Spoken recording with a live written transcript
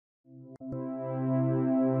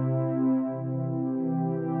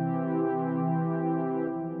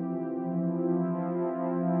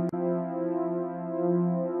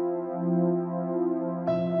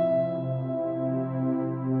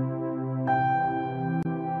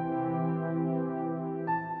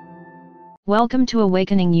Welcome to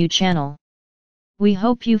AwakeningYOU channel. We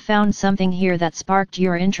hope you found something here that sparked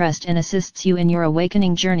your interest and assists you in your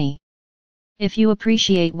awakening journey. If you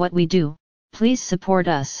appreciate what we do, please support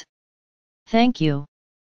us. Thank you.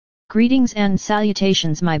 Greetings and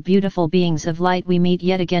salutations, my beautiful beings of light. We meet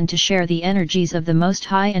yet again to share the energies of the Most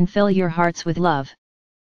High and fill your hearts with love.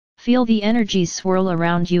 Feel the energies swirl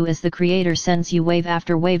around you as the Creator sends you wave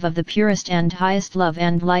after wave of the purest and highest love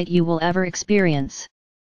and light you will ever experience.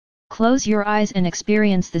 Close your eyes and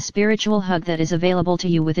experience the spiritual hug that is available to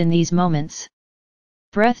you within these moments.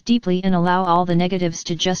 Breath deeply and allow all the negatives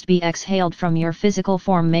to just be exhaled from your physical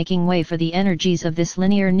form, making way for the energies of this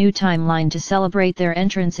linear new timeline to celebrate their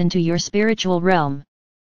entrance into your spiritual realm.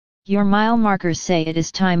 Your mile markers say it is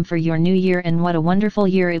time for your new year, and what a wonderful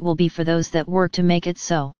year it will be for those that work to make it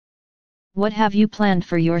so. What have you planned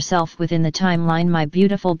for yourself within the timeline, my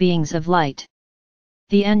beautiful beings of light?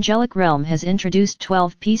 The angelic realm has introduced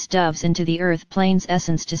 12 peace doves into the earth plane's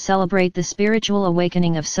essence to celebrate the spiritual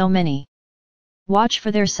awakening of so many. Watch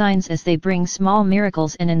for their signs as they bring small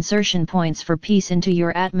miracles and insertion points for peace into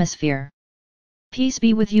your atmosphere. Peace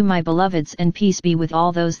be with you, my beloveds, and peace be with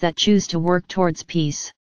all those that choose to work towards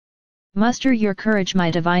peace. Muster your courage,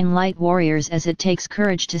 my divine light warriors, as it takes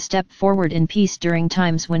courage to step forward in peace during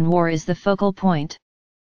times when war is the focal point.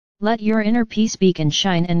 Let your inner peace beacon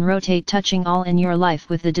shine and rotate, touching all in your life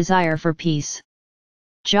with the desire for peace.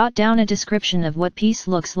 Jot down a description of what peace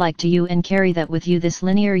looks like to you and carry that with you this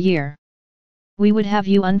linear year. We would have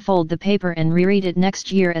you unfold the paper and reread it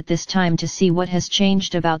next year at this time to see what has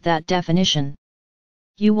changed about that definition.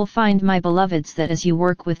 You will find, my beloveds, that as you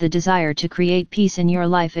work with the desire to create peace in your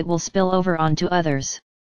life, it will spill over onto others.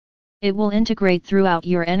 It will integrate throughout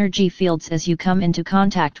your energy fields as you come into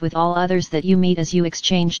contact with all others that you meet, as you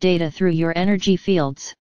exchange data through your energy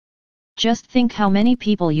fields. Just think how many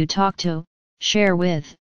people you talk to, share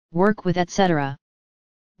with, work with, etc.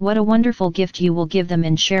 What a wonderful gift you will give them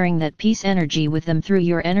in sharing that peace energy with them through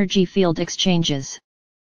your energy field exchanges.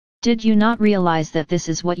 Did you not realize that this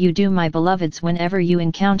is what you do, my beloveds, whenever you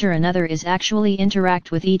encounter another, is actually interact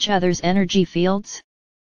with each other's energy fields?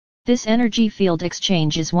 This energy field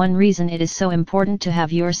exchange is one reason it is so important to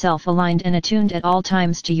have yourself aligned and attuned at all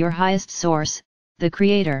times to your highest source, the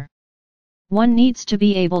Creator. One needs to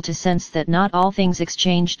be able to sense that not all things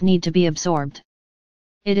exchanged need to be absorbed.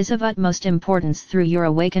 It is of utmost importance through your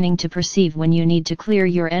awakening to perceive when you need to clear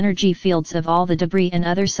your energy fields of all the debris and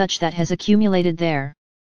other such that has accumulated there.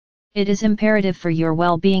 It is imperative for your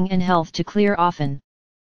well-being and health to clear often.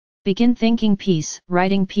 Begin thinking peace,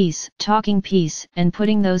 writing peace, talking peace, and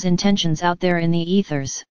putting those intentions out there in the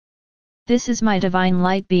ethers. This is, my divine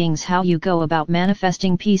light beings, how you go about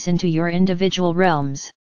manifesting peace into your individual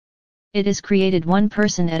realms. It is created one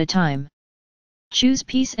person at a time. Choose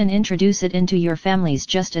peace and introduce it into your families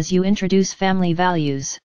just as you introduce family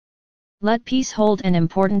values. Let peace hold an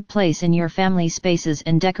important place in your family spaces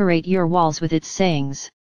and decorate your walls with its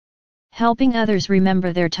sayings. Helping others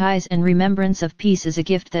remember their ties and remembrance of peace is a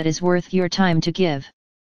gift that is worth your time to give.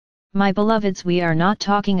 My beloveds, we are not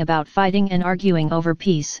talking about fighting and arguing over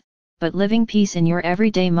peace, but living peace in your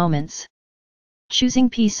everyday moments. Choosing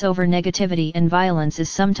peace over negativity and violence is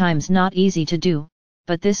sometimes not easy to do,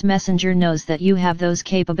 but this messenger knows that you have those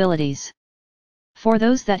capabilities. For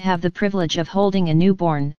those that have the privilege of holding a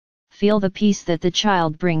newborn, feel the peace that the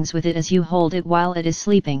child brings with it as you hold it while it is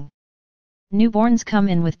sleeping. Newborns come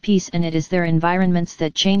in with peace, and it is their environments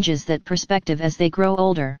that changes that perspective as they grow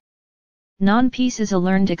older. Non-peace is a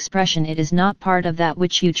learned expression, it is not part of that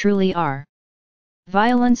which you truly are.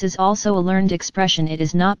 Violence is also a learned expression, it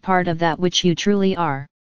is not part of that which you truly are.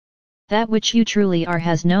 That which you truly are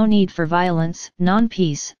has no need for violence,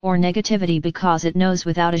 non-peace, or negativity, because it knows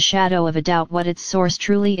without a shadow of a doubt what its source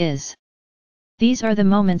truly is. These are the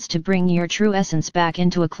moments to bring your true essence back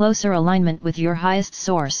into a closer alignment with your highest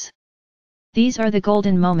source. These are the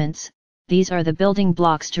golden moments, these are the building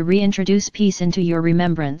blocks to reintroduce peace into your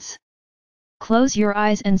remembrance. Close your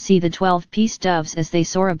eyes and see the 12 peace doves as they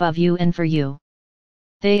soar above you and for you.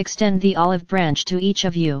 They extend the olive branch to each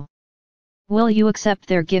of you. Will you accept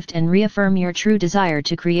their gift and reaffirm your true desire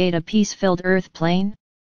to create a peace-filled earth plane?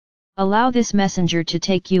 Allow this messenger to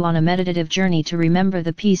take you on a meditative journey to remember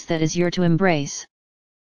the peace that is yours to embrace.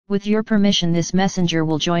 With your permission, this messenger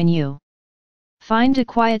will join you. Find a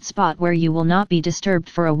quiet spot where you will not be disturbed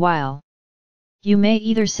for a while. You may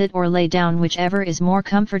either sit or lay down, whichever is more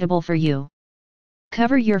comfortable for you.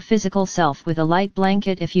 Cover your physical self with a light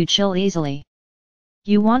blanket if you chill easily.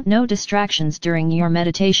 You want no distractions during your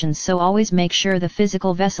meditations, so always make sure the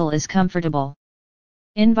physical vessel is comfortable.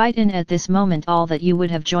 Invite in at this moment all that you would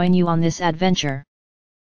have join you on this adventure.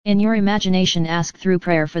 In your imagination, ask through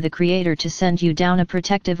prayer for the Creator to send you down a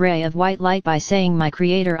protective ray of white light by saying, "My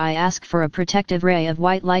Creator, I ask for a protective ray of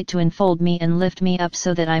white light to enfold me and lift me up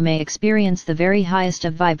so that I may experience the very highest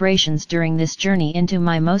of vibrations during this journey into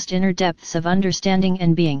my most inner depths of understanding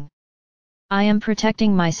and being. I am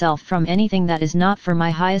protecting myself from anything that is not for my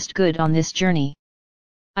highest good on this journey.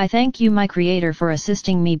 I thank you, my Creator, for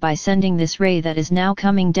assisting me by sending this ray that is now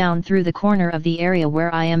coming down through the corner of the area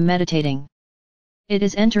where I am meditating. It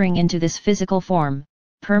is entering into this physical form,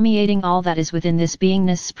 permeating all that is within this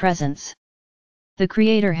beingness presence. The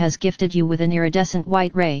Creator has gifted you with an iridescent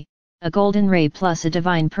white ray, a golden ray plus a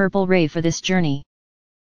divine purple ray for this journey.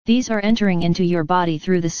 These are entering into your body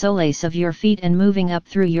through the soles of your feet and moving up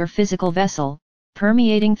through your physical vessel,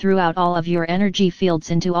 permeating throughout all of your energy fields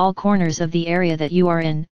into all corners of the area that you are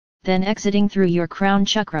in, then exiting through your crown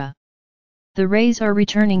chakra. The rays are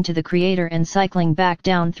returning to the Creator and cycling back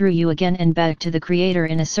down through you again and back to the Creator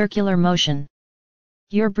in a circular motion.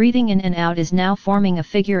 Your breathing in and out is now forming a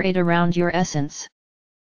figure 8 around your essence.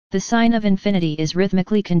 The sign of infinity is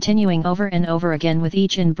rhythmically continuing over and over again with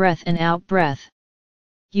each in-breath and out-breath.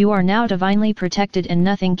 You are now divinely protected and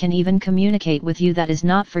nothing can even communicate with you that is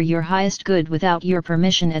not for your highest good without your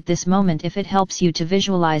permission at this moment. If it helps you to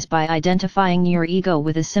visualize by identifying your ego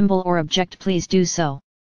with a symbol or object, please do so.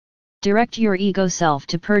 Direct your ego self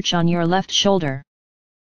to perch on your left shoulder.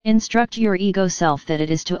 Instruct your ego self that it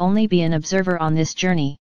is to only be an observer on this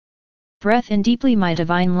journey. Breath in deeply, my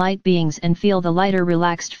divine light beings, and feel the lighter,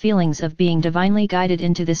 relaxed feelings of being divinely guided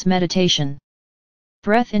into this meditation.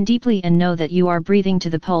 Breath in deeply and know that you are breathing to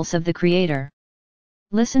the pulse of the Creator.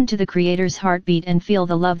 Listen to the Creator's heartbeat and feel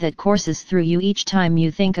the love that courses through you each time you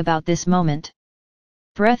think about this moment.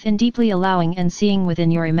 Breath in deeply, allowing and seeing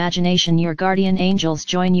within your imagination your guardian angels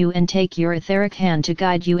join you and take your etheric hand to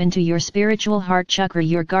guide you into your spiritual heart chakra.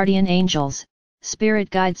 Your guardian angels, spirit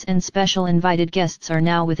guides and special invited guests are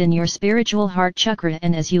now within your spiritual heart chakra,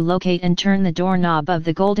 and as you locate and turn the doorknob of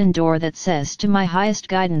the golden door that says "To my highest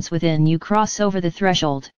guidance within," you cross over the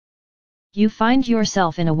threshold. You find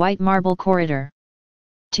yourself in a white marble corridor.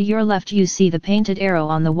 To your left you see the painted arrow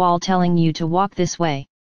on the wall telling you to walk this way.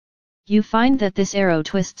 You find that this arrow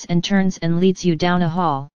twists and turns and leads you down a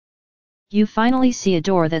hall. You finally see a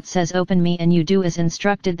door that says "Open me," and you do as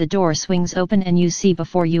instructed. The door swings open and you see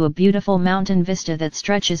before you a beautiful mountain vista that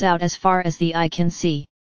stretches out as far as the eye can see.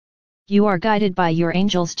 You are guided by your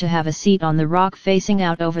angels to have a seat on the rock facing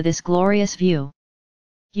out over this glorious view.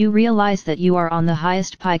 You realize that you are on the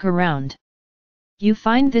highest peak around. You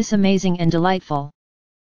find this amazing and delightful.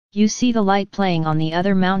 You see the light playing on the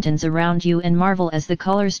other mountains around you and marvel as the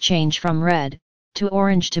colors change from red, to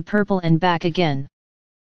orange to purple and back again.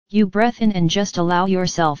 You breath in and just allow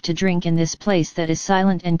yourself to drink in this place that is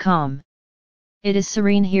silent and calm. It is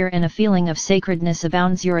serene here and a feeling of sacredness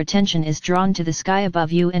abounds. Your attention is drawn to the sky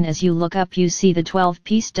above you, and as you look up you see the 12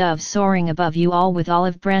 peace doves soaring above you, all with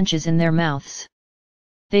olive branches in their mouths.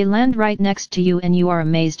 They land right next to you and you are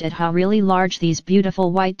amazed at how really large these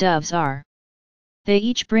beautiful white doves are. They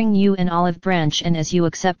each bring you an olive branch, and as you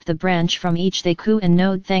accept the branch from each they coo and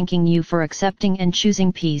nod, thanking you for accepting and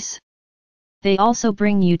choosing peace. They also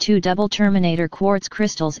bring you 2 double terminator quartz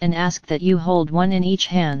crystals and ask that you hold one in each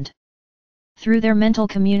hand. Through their mental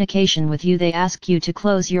communication with you they ask you to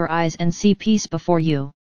close your eyes and see peace before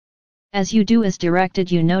you. As you do as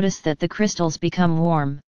directed, you notice that the crystals become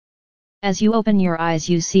warm. As you open your eyes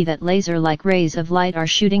you see that laser-like rays of light are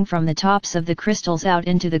shooting from the tops of the crystals out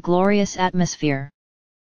into the glorious atmosphere.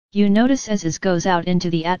 You notice as it goes out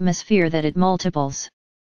into the atmosphere that it multiples.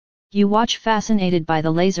 You watch fascinated by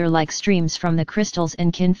the laser-like streams from the crystals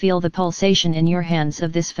and can feel the pulsation in your hands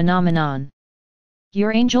of this phenomenon.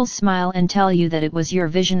 Your angels smile and tell you that it was your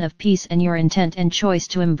vision of peace and your intent and choice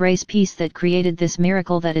to embrace peace that created this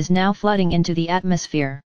miracle that is now flooding into the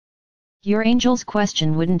atmosphere. Your angels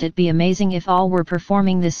question, wouldn't it be amazing if all were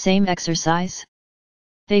performing this same exercise?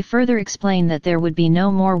 They further explain that there would be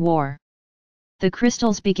no more war. The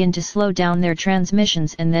crystals begin to slow down their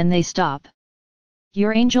transmissions and then they stop.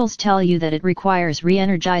 Your angels tell you that it requires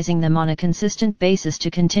re-energizing them on a consistent basis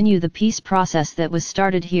to continue the peace process that was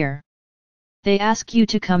started here. They ask you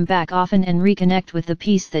to come back often and reconnect with the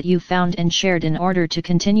peace that you found and shared in order to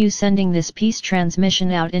continue sending this peace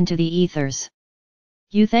transmission out into the ethers.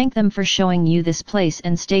 You thank them for showing you this place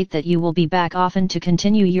and state that you will be back often to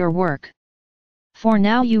continue your work. For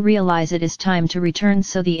now you realize it is time to return,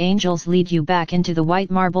 so the angels lead you back into the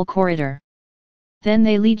white marble corridor. Then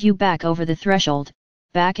they lead you back over the threshold,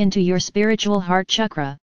 back into your spiritual heart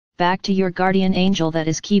chakra, back to your guardian angel that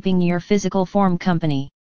is keeping your physical form company.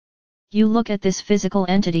 You look at this physical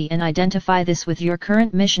entity and identify this with your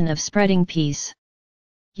current mission of spreading peace.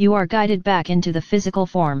 You are guided back into the physical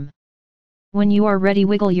form. When you are ready,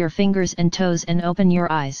 wiggle your fingers and toes and open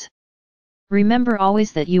your eyes. Remember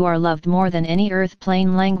always that you are loved more than any earth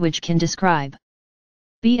plane language can describe.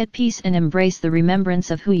 Be at peace and embrace the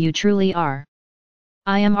remembrance of who you truly are.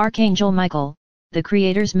 I am Archangel Michael, the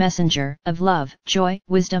Creator's messenger of love, joy,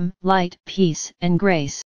 wisdom, light, peace, and grace.